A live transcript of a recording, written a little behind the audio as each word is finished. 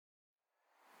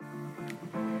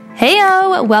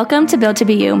Heyo! Welcome to Built to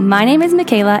Be You. My name is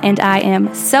Michaela, and I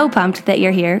am so pumped that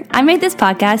you're here. I made this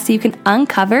podcast so you can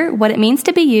uncover what it means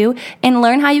to be you and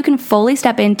learn how you can fully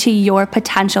step into your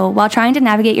potential while trying to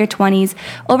navigate your 20s,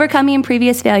 overcoming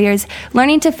previous failures,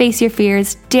 learning to face your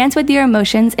fears, dance with your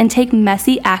emotions, and take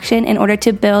messy action in order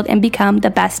to build and become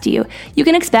the best you. You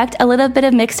can expect a little bit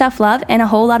of mixed tough love and a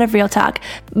whole lot of real talk.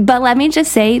 But let me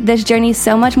just say, this journey is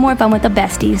so much more fun with a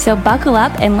bestie, so buckle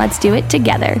up and let's do it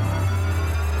together.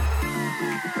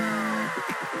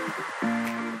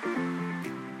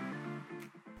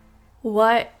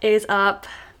 What is up,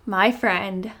 my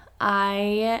friend?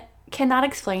 I cannot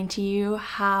explain to you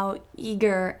how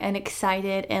eager and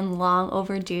excited and long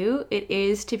overdue it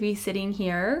is to be sitting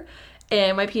here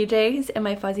in my PJs and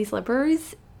my fuzzy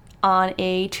slippers on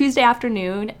a Tuesday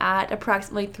afternoon at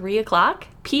approximately 3 o'clock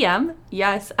p.m.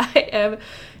 Yes, I am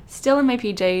still in my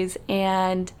PJs,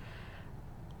 and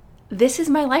this is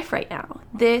my life right now.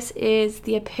 This is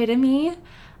the epitome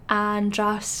and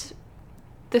just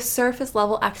the surface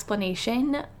level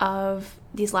explanation of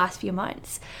these last few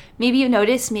months. Maybe you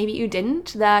noticed, maybe you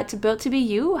didn't, that Built to Be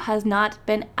You has not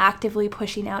been actively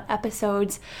pushing out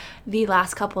episodes the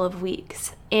last couple of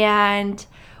weeks. And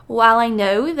while I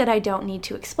know that I don't need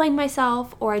to explain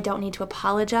myself or I don't need to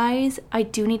apologize, I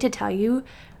do need to tell you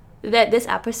that this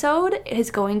episode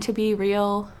is going to be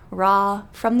real, raw,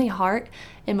 from the heart,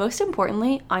 and most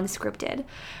importantly, unscripted.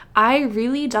 I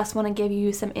really just want to give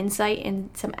you some insight and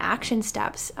some action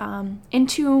steps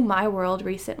into my world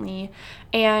recently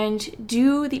and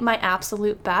do my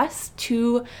absolute best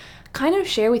to kind of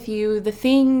share with you the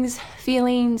things,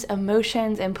 feelings,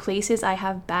 emotions, and places I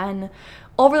have been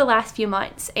over the last few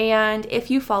months. And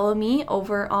if you follow me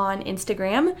over on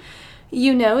Instagram,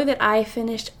 you know that I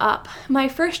finished up my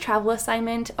first travel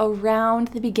assignment around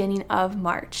the beginning of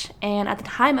March. And at the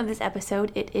time of this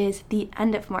episode, it is the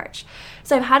end of March.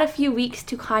 So I've had a few weeks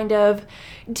to kind of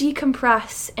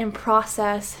decompress and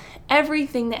process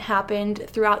everything that happened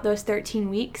throughout those 13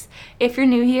 weeks. If you're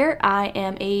new here, I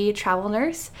am a travel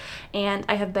nurse, and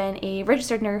I have been a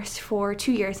registered nurse for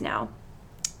 2 years now.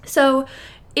 So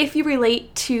if you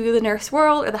relate to the nurse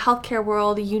world or the healthcare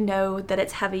world, you know that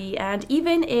it's heavy. And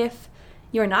even if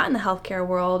you're not in the healthcare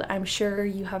world, I'm sure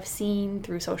you have seen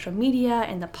through social media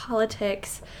and the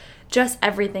politics, just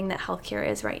everything that healthcare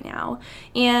is right now.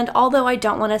 And although I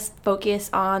don't want to focus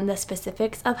on the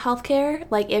specifics of healthcare,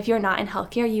 like if you're not in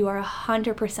healthcare, you are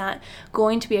 100%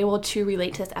 going to be able to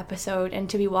relate to this episode and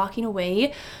to be walking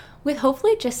away with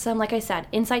hopefully just some, like I said,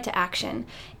 insight to action.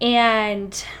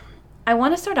 And I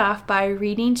want to start off by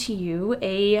reading to you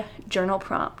a journal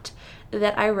prompt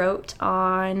that I wrote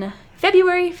on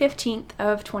February 15th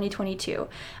of 2022.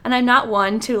 And I'm not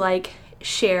one to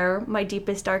share my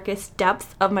deepest, darkest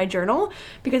depths of my journal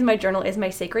because my journal is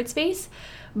my sacred space.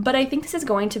 But I think this is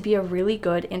going to be a really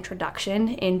good introduction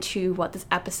into what this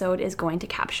episode is going to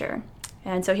capture.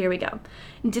 And so here we go.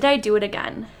 Did I do it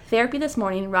again? Therapy this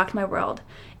morning rocked my world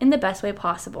in the best way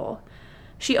possible.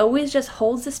 She always just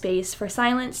holds the space for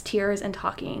silence, tears, and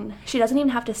talking. She doesn't even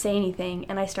have to say anything,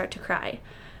 and I start to cry.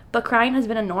 But crying has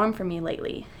been a norm for me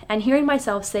lately, and hearing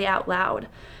myself say out loud,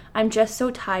 I'm just so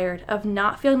tired of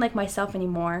not feeling like myself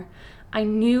anymore, I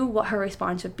knew what her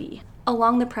response would be,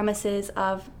 along the premises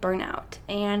of burnout,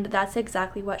 and that's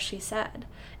exactly what she said.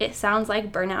 It sounds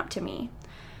like burnout to me.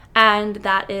 And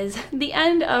that is the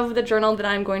end of the journal that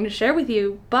I'm going to share with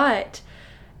you, but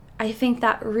I think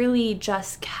that really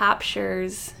just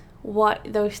captures what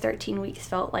those 13 weeks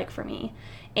felt like for me.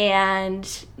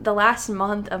 And the last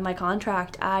month of my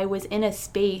contract, I was in a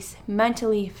space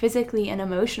mentally, physically, and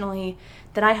emotionally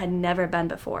that I had never been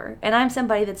before. And I'm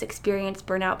somebody that's experienced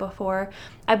burnout before.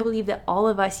 I believe that all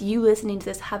of us, you listening to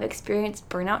this, have experienced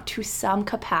burnout to some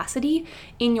capacity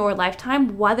in your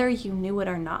lifetime, whether you knew it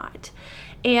or not.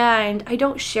 And I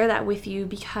don't share that with you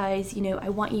because, I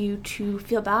want you to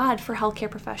feel bad for healthcare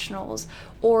professionals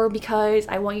or because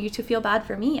I want you to feel bad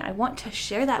for me. I want to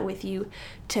share that with you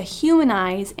to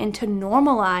humanize and to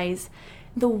normalize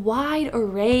the wide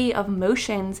array of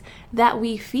emotions that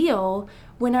we feel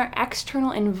when our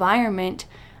external environment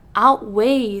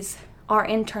outweighs our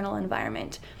internal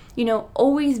environment.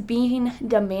 Always being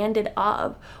demanded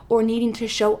of or needing to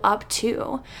show up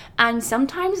to. And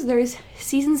sometimes there's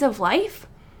seasons of life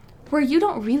where you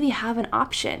don't really have an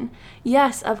option.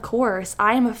 Yes, of course,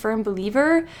 I am a firm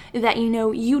believer that,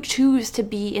 you choose to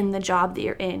be in the job that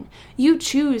you're in. You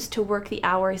choose to work the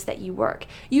hours that you work.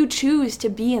 You choose to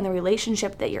be in the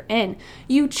relationship that you're in.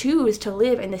 You choose to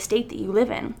live in the state that you live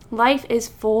in. Life is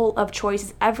full of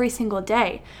choices every single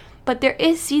day. But there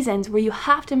is seasons where you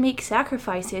have to make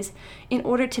sacrifices in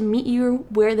order to meet you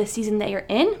where the season that you're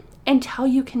in until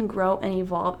you can grow and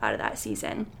evolve out of that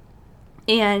season.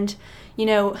 And,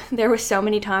 there were so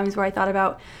many times where I thought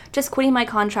about just quitting my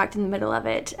contract in the middle of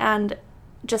it. And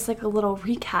just like a little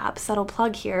recap, subtle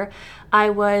plug here, I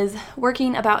was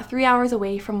working about 3 hours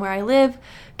away from where I live,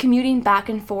 commuting back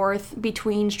and forth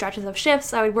between stretches of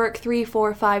shifts. I would work 3,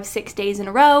 4, 5, 6 days in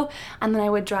a row, and then I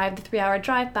would drive the 3-hour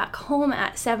drive back home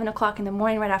at 7 o'clock in the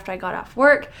morning right after I got off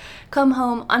work, come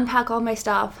home, unpack all my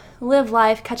stuff, live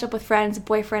life, catch up with friends,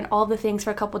 boyfriend, all the things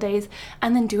for a couple days,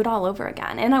 and then do it all over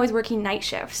again. And I was working night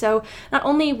shift. So not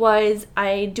only was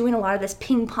I doing a lot of this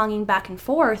ping-ponging back and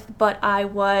forth, but I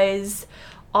was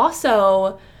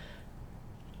also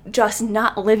just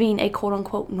not living a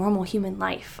quote-unquote normal human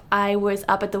life. I was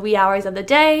up at the wee hours of the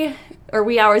day or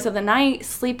wee hours of the night,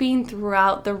 sleeping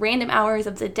throughout the random hours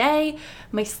of the day.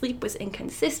 My sleep was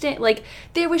inconsistent. Like,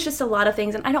 there was just a lot of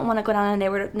things, and I don't want to go down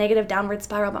a negative downward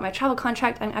spiral about my travel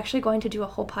contract. I'm actually going to do a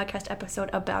whole podcast episode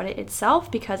about it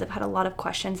itself because I've had a lot of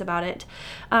questions about it.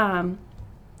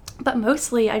 But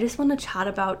mostly, I just want to chat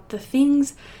about the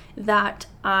things that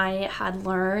I had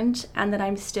learned and that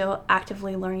I'm still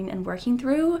actively learning and working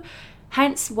through.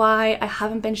 Hence why I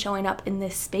haven't been showing up in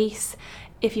this space.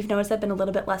 If you've noticed, I've been a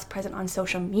little bit less present on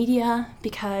social media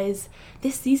because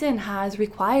this season has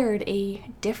required a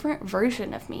different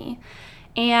version of me.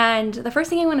 And the first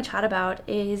thing I want to chat about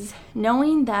is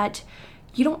knowing that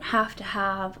you don't have to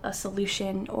have a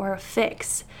solution or a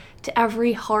fix to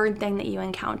every hard thing that you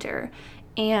encounter.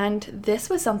 And this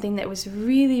was something that was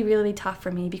really, really tough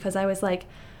for me because I was like,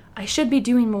 I should be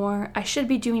doing more. I should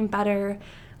be doing better.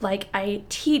 Like, I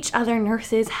teach other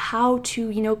nurses how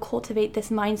to, cultivate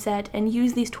this mindset and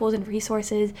use these tools and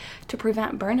resources to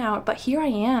prevent burnout. But here I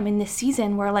am in this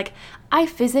season where, like, I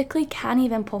physically can't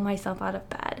even pull myself out of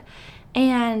bed.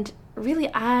 And really,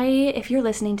 if you're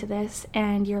listening to this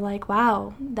and you're like,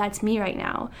 wow, that's me right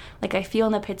now. Like, I feel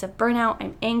in the pits of burnout.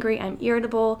 I'm angry. I'm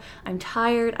irritable. I'm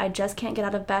tired. I just can't get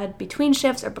out of bed between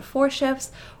shifts or before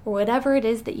shifts or whatever it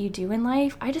is that you do in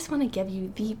life. I just want to give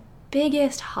you the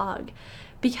biggest hug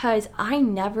because I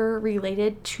never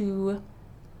related to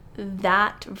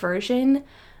that version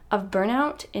of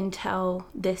burnout until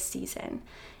this season.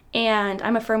 And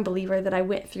I'm a firm believer that I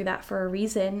went through that for a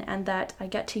reason and that I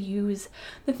get to use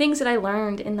the things that I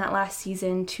learned in that last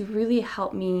season to really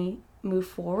help me move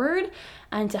forward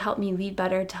and to help me lead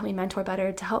better, to help me mentor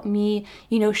better, to help me,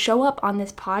 show up on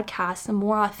this podcast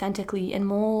more authentically and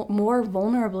more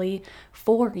vulnerably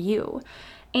for you.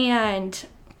 And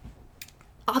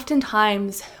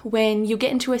oftentimes when you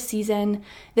get into a season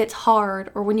that's hard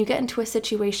or when you get into a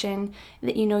situation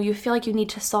that you feel like you need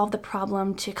to solve the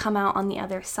problem to come out on the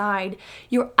other side,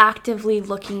 you're actively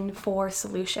looking for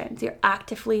solutions. You're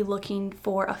actively looking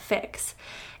for a fix.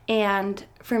 And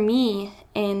for me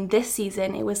in this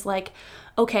season, it was like,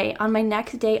 okay, on my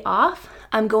next day off,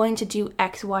 I'm going to do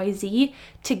XYZ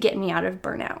to get me out of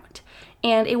burnout.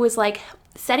 And it was like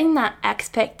setting that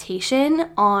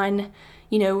expectation on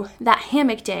that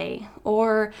hammock day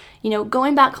or,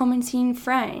 going back home and seeing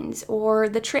friends or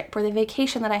the trip or the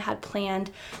vacation that I had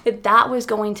planned, that was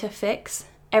going to fix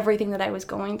everything that I was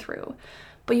going through.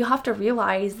 But you have to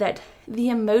realize that the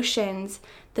emotions,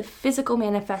 the physical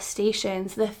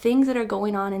manifestations, the things that are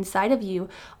going on inside of you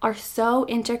are so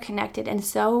interconnected and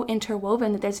so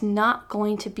interwoven that there's not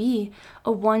going to be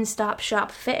a one-stop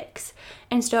shop fix.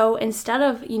 And so instead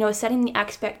of, setting the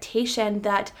expectation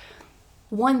that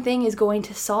one thing is going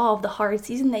to solve the hard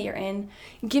season that you're in,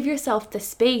 give yourself the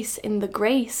space and the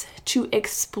grace to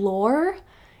explore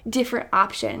different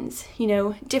options,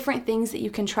 different things that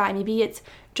you can try. Maybe it's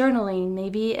journaling,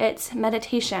 maybe it's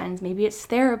meditations, maybe it's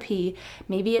therapy,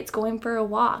 maybe it's going for a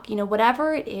walk,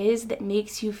 whatever it is that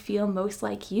makes you feel most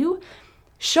like you,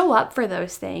 show up for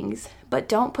those things, but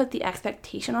don't put the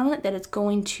expectation on it that it's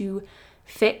going to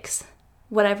fix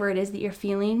whatever it is that you're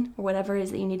feeling or whatever it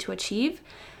is that you need to achieve.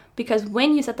 Because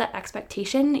when you set that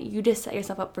expectation, you just set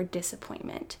yourself up for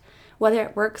disappointment. Whether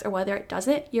it works or whether it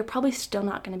doesn't, you're probably still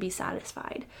not going to be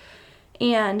satisfied.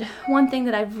 And one thing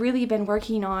that I've really been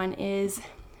working on is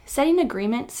setting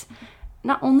agreements,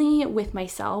 not only with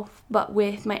myself, but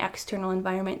with my external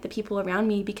environment, the people around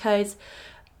me, because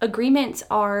agreements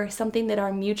are something that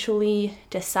are mutually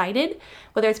decided,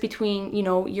 whether it's between,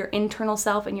 your internal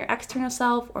self and your external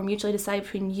self, or mutually decided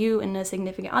between you and a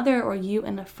significant other or you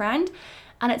and a friend.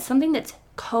 And it's something that's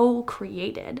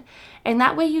co-created. And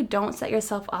that way you don't set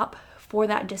yourself up for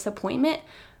that disappointment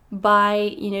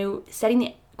by, setting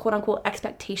the quote-unquote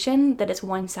expectation that it's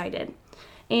one-sided.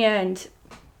 And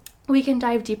we can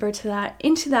dive deeper into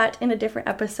that in a different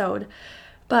episode.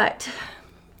 But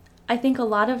I think a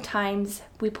lot of times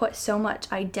we put so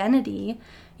much identity,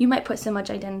 you might put so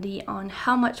much identity on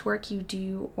how much work you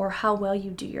do or how well you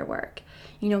do your work.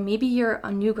 Maybe you're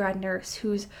a new grad nurse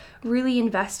who's really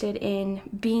invested in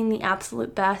being the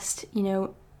absolute best,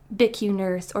 BICU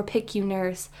nurse or PICU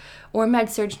nurse or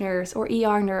med-surg nurse or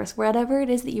ER nurse, whatever it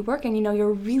is that you work in,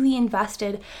 you're really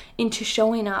invested into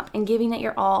showing up and giving it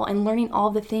your all and learning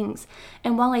all the things.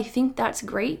 And while I think that's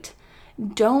great,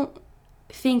 don't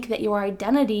think that your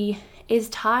identity is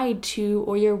tied to,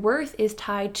 or your worth is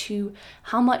tied to,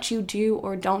 how much you do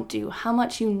or don't do, how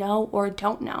much you know or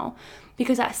don't know.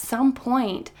 Because at some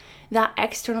point, that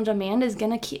external demand is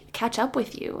going to catch up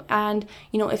with you. And,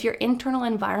 if your internal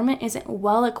environment isn't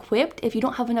well equipped, if you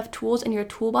don't have enough tools in your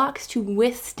toolbox to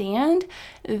withstand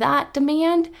that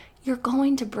demand, you're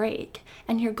going to break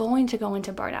and you're going to go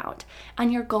into burnout.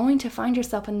 And you're going to find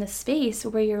yourself in this space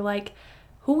where you're like,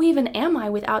 who even am I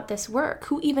without this work?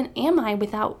 Who even am I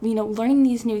without, learning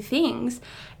these new things?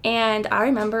 And I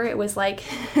remember it was like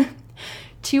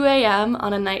 2 a.m.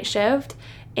 on a night shift,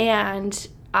 and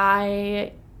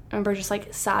I remember just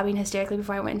like sobbing hysterically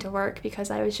before I went into work because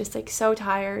I was just like so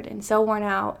tired and so worn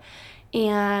out.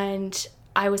 And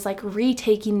I was like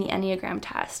retaking the Enneagram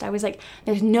test. I was like,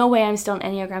 there's no way I'm still an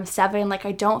Enneagram 7. Like,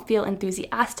 I don't feel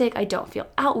enthusiastic. I don't feel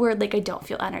outward. Like, I don't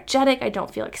feel energetic. I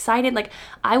don't feel excited. Like,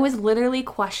 I was literally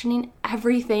questioning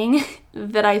everything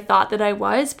that I thought that I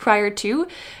was prior to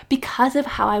because of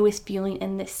how I was feeling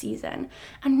in this season,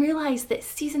 and realized that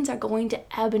seasons are going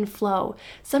to ebb and flow.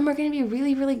 Some are going to be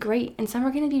really, really great, and some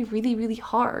are going to be really, really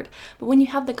hard. But when you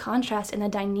have the contrast and the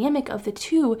dynamic of the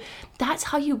two, that's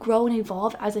how you grow and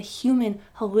evolve as a human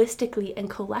holistically and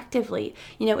collectively.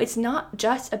 It's not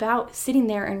just about sitting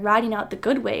there and riding out the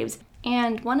good waves.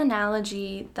 And one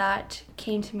analogy that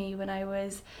came to me when I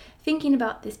was thinking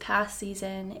about this past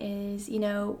season is,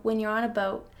 when you're on a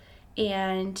boat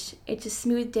and it's a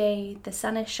smooth day, the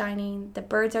sun is shining, the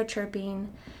birds are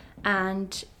chirping,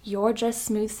 and you're just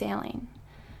smooth sailing.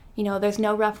 There's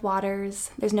no rough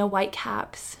waters, there's no white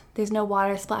caps, there's no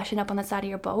water splashing up on the side of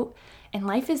your boat, and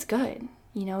life is good.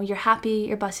 You're happy,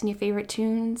 you're busting your favorite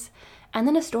tunes, and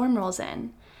then a storm rolls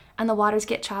in, and the waters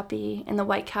get choppy, and the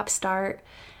white caps start,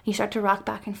 and you start to rock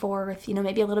back and forth,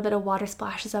 maybe a little bit of water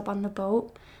splashes up on the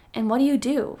boat. And what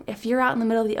do? If you're out in the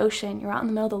middle of the ocean, you're out in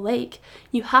the middle of the lake,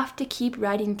 you have to keep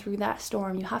riding through that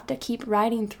storm. You have to keep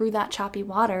riding through that choppy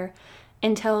water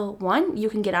until, 1, you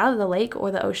can get out of the lake or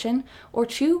the ocean, or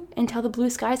 2, until the blue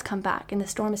skies come back and the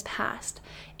storm is past.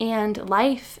 And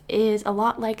life is a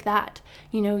lot like that.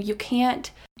 You can't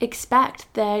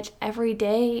expect that every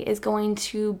day is going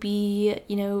to be,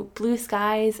 blue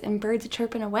skies and birds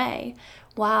chirping away.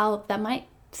 While that might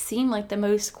seem like the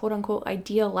most quote unquote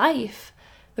ideal life,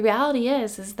 the reality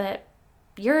is that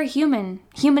you're a human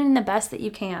in the best that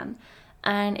you can.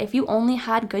 And if you only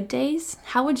had good days,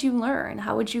 how would you learn?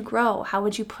 How would you grow? How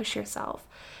would you push yourself?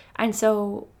 And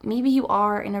so maybe you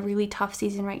are in a really tough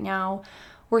season right now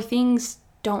where things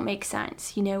don't make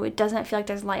sense. It doesn't feel like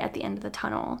there's light at the end of the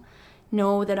tunnel.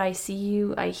 Know that I see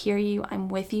you, I hear you, I'm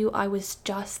with you, I was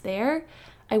just there.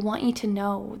 I want you to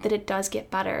know that it does get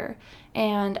better.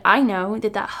 And I know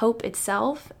that hope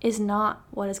itself is not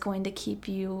what is going to keep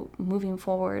you moving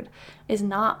forward, is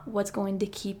not what's going to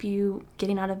keep you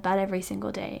getting out of bed every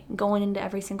single day, going into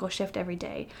every single shift every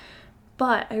day.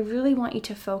 But I really want you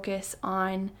to focus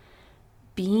on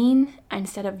being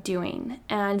instead of doing.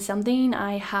 And something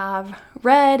I have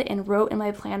read and wrote in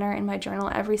my planner, in my journal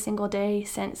every single day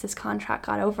since this contract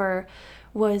got over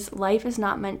was, life is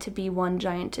not meant to be one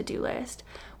giant to-do list.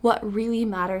 What really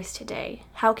matters today?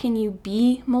 How can you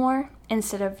be more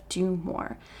instead of do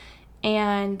more?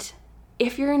 And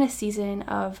if you're in a season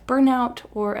of burnout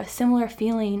or a similar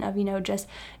feeling of, just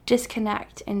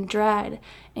disconnect and dread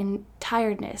and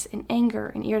tiredness and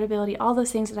anger and irritability, all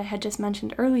those things that I had just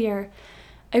mentioned earlier,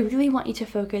 I really want you to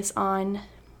focus on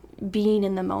being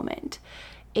in the moment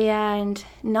and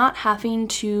not having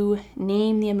to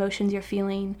name the emotions you're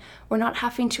feeling, or not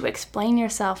having to explain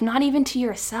yourself, not even to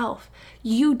yourself.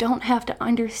 You don't have to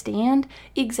understand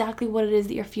exactly what it is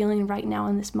that you're feeling right now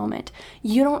in this moment.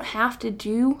 You don't have to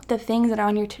do the things that are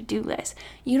on your to-do list.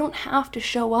 You don't have to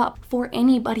show up for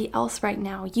anybody else right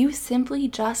now. You simply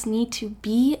just need to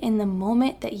be in the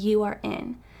moment that you are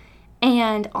in.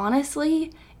 And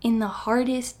honestly, in the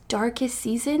hardest, darkest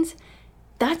seasons,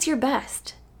 that's your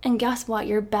best. And guess what?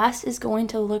 Your best is going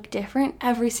to look different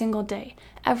every single day,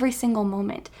 every single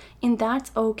moment. And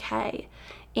that's okay.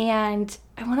 And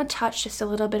I want to touch just a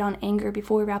little bit on anger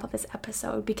before we wrap up this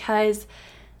episode, because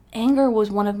anger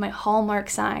was one of my hallmark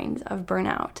signs of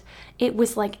burnout. It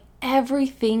was like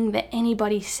everything that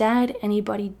anybody said,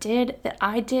 anybody did, that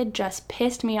I did just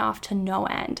pissed me off to no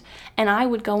end. And I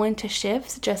would go into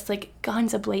shifts just like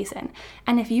guns a-blazing.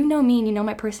 And if you know me and you know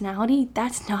my personality,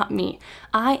 that's not me.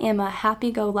 I am a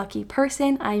happy-go-lucky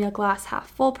person. I'm a glass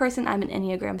half full person. I'm an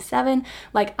Enneagram 7.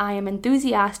 Like, I am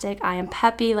enthusiastic. I am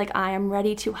peppy. Like, I am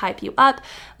ready to hype you up.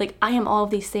 Like, I am all of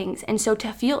these things. And so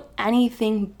to feel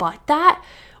anything but that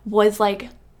was like,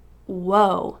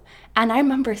 whoa. And I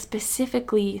remember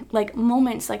specifically like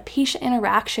moments like patient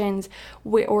interactions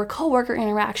or coworker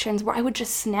interactions where I would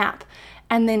just snap.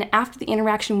 And then after the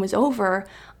interaction was over,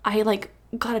 I like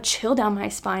got a chill down my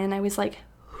spine and I was like,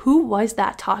 who was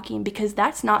that talking? Because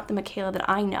that's not the Michaela that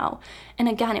I know. And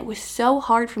again, it was so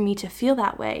hard for me to feel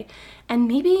that way. And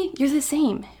maybe you're the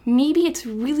same. Maybe it's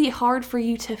really hard for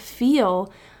you to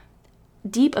feel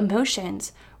deep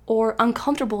emotions or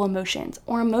uncomfortable emotions,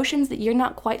 or emotions that you're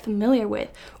not quite familiar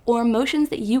with, or emotions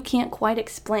that you can't quite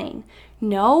explain.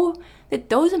 Know that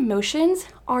those emotions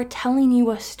are telling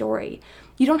you a story.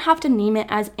 You don't have to name it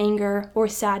as anger or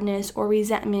sadness or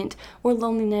resentment or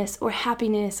loneliness or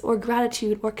happiness or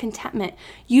gratitude or contentment.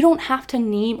 You don't have to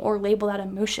name or label that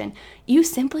emotion. You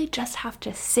simply just have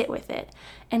to sit with it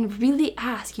and really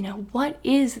ask, what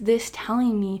is this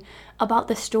telling me about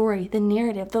the story, the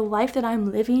narrative, the life that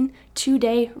I'm living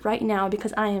today, right now,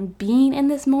 because I am being in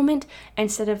this moment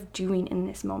instead of doing in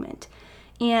this moment.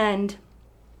 And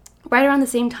right around the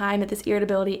same time that this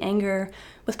irritability, anger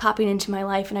was popping into my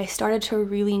life and I started to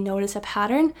really notice a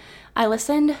pattern, I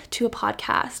listened to a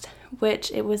podcast, which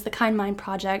it was the Kind Mind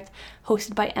Project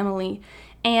hosted by Emily.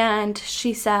 And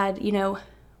she said,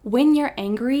 when you're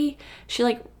angry, she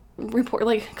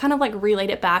kind of relayed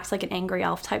it back to like an angry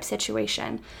elf type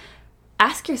situation.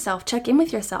 Ask yourself, check in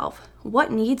with yourself,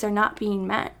 what needs are not being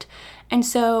met? And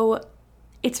so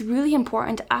it's really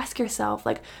important to ask yourself,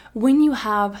 like, when you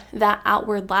have that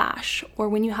outward lash or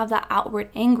when you have that outward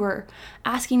anger,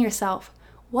 asking yourself,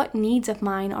 what needs of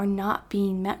mine are not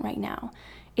being met right now?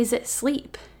 Is it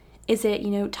sleep? Is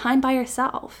it, time by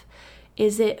yourself?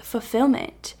 Is it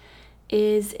fulfillment?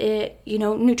 Is it,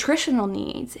 nutritional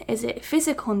needs? Is it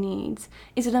physical needs?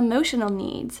 Is it emotional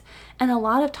needs? And a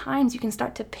lot of times you can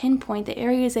start to pinpoint the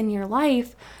areas in your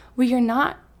life where you're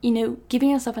not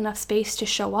giving yourself enough space to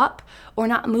show up or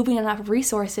not moving enough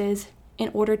resources in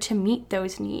order to meet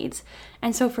those needs.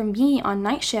 And so for me on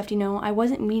night shift, I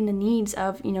wasn't meeting the needs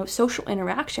of, social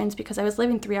interactions because I was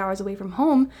living 3 hours away from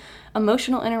home,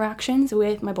 emotional interactions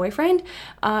with my boyfriend,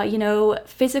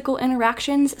 physical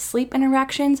interactions, sleep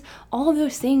interactions, all of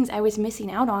those things I was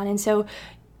missing out on. And so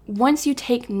once you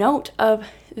take note of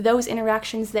those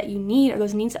interactions that you need or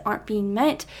those needs that aren't being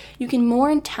met, you can more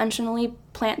intentionally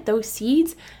plant those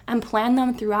seeds and plan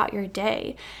them throughout your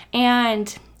day.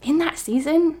 And in that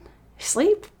season,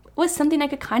 sleep was something I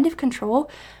could kind of control,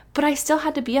 but I still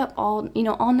had to be up all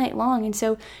night long. And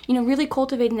so, really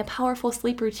cultivating a powerful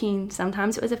sleep routine.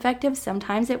 Sometimes it was effective,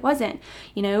 sometimes it wasn't.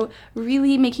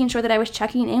 Really making sure that I was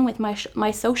checking in with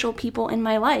my social people in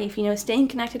my life, staying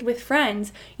connected with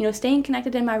friends, staying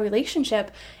connected in my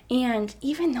relationship. And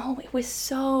even though it was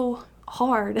so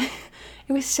hard,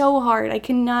 I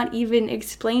cannot even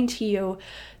explain to you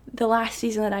the last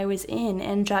season that I was in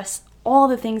and just all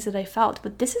the things that I felt.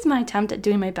 But this is my attempt at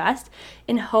doing my best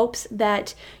in hopes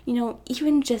that,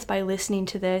 even just by listening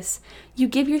to this, you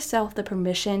give yourself the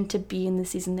permission to be in the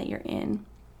season that you're in.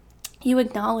 You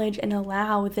acknowledge and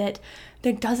allow that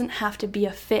there doesn't have to be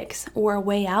a fix or a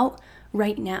way out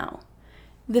right now.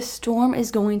 The storm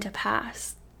is going to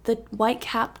pass. The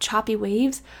white-capped choppy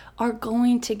waves are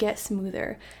going to get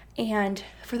smoother. And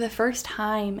for the first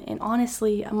time in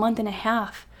honestly a month and a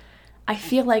half, I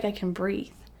feel like I can breathe.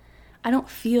 I don't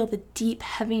feel the deep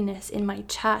heaviness in my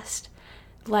chest,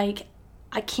 like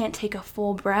I can't take a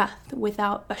full breath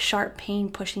without a sharp pain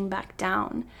pushing back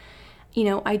down.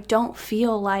 I don't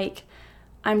feel like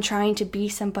I'm trying to be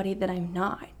somebody that I'm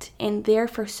not. And there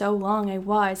for so long I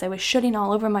was shitting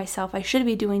all over myself. I should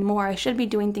be doing more. I should be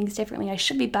doing things differently. I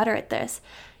should be better at this.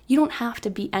 You don't have to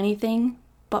be anything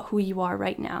but who you are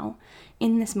right now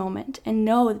in this moment. And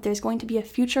know that there's going to be a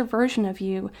future version of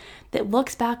you that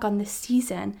looks back on this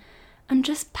season and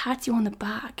just pats you on the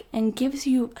back and gives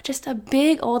you just a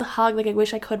big old hug like I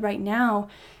wish I could right now,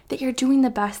 that you're doing the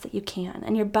best that you can.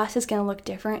 And your best is going to look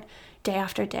different day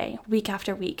after day, week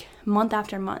after week, month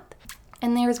after month.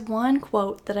 And there's one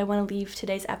quote that I want to leave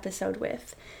today's episode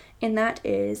with. And that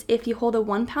is, if you hold a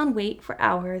 1 pound weight for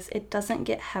hours, it doesn't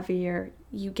get heavier,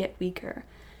 you get weaker.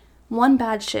 One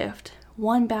bad shift,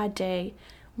 one bad day,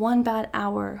 one bad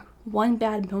hour, one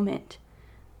bad moment.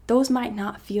 Those might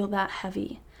not feel that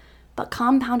heavy. But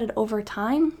compounded over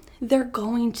time, they're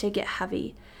going to get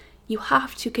heavy. you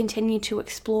have to continue to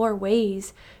explore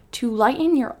ways to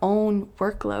lighten your own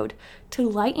workload, to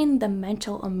lighten the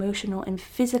mental, emotional, and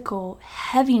physical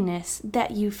heaviness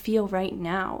that you feel right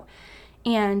now.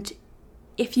 And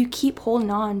if you keep holding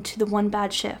on to the one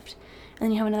bad shift, and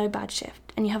then you have another bad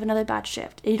shift, and you have another bad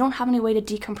shift, and you don't have any way to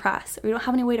decompress, or you don't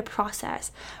have any way to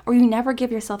process, or you never give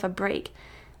yourself a break,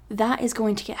 that is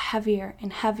going to get heavier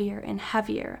and heavier and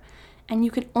heavier. And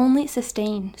you can only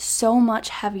sustain so much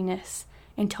heaviness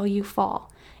until you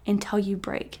fall, until you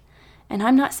break. And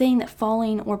I'm not saying that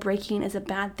falling or breaking is a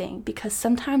bad thing, because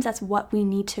sometimes that's what we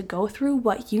need to go through,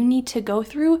 what you need to go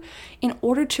through in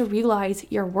order to realize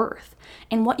your worth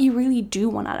and what you really do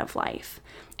want out of life.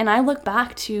 And I look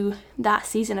back to that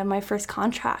season of my first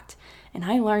contract, and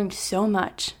I learned so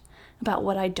much about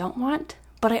what I don't want,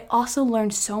 but I also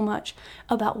learned so much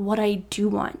about what I do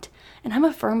want. And I'm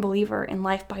a firm believer in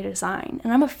life by design,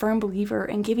 and I'm a firm believer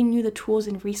in giving you the tools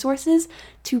and resources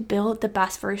to build the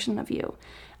best version of you.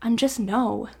 And just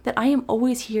know that I am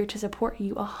always here to support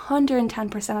you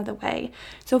 110% of the way.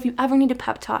 So if you ever need a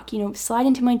pep talk, slide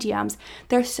into my DMs.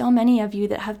 There's so many of you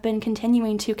that have been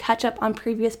continuing to catch up on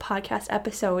previous podcast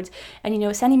episodes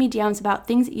and, sending me DMs about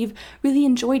things that you've really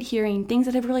enjoyed hearing, things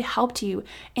that have really helped you.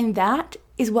 And that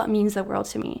is what means the world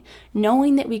to me.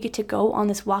 Knowing that we get to go on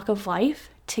this walk of life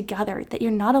together, that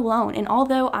you're not alone. And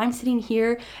although I'm sitting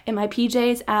here in my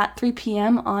PJs at 3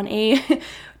 p.m. on a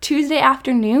Tuesday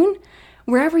afternoon,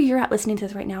 wherever you're at listening to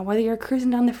this right now, whether you're cruising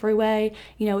down the freeway,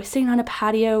 sitting on a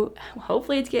patio,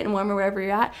 hopefully it's getting warmer wherever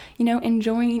you're at,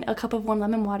 enjoying a cup of warm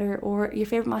lemon water or your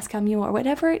favorite Moscow Mule or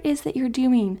whatever it is that you're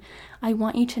doing, I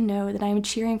want you to know that I am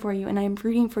cheering for you and I am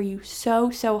rooting for you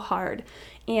so, so hard.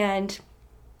 And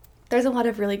there's a lot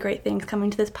of really great things coming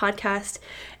to this podcast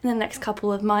in the next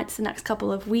couple of months, the next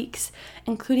couple of weeks,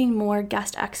 including more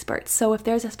guest experts. So if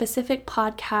there's a specific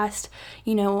podcast,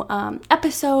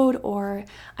 episode or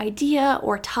idea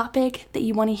or topic that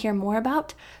you want to hear more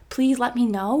about, please let me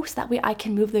know so that way I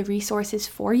can move the resources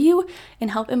for you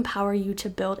and help empower you to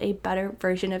build a better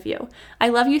version of you. I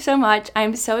love you so much.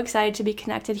 I'm so excited to be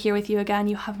connected here with you again.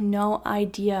 You have no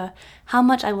idea how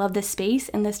much I love this space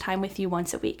and this time with you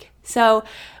once a week. So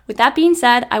with that being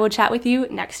said, I will chat with you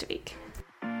next week.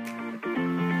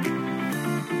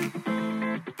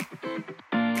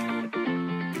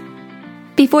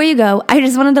 Before you go, I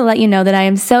just wanted to let you know that I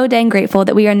am so dang grateful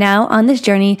that we are now on this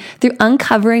journey through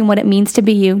uncovering what it means to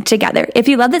be you together. If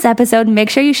you love this episode,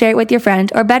 make sure you share it with your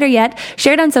friend, or better yet,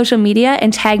 share it on social media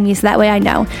and tag me so that way I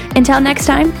know. Until next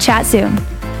time, chat soon.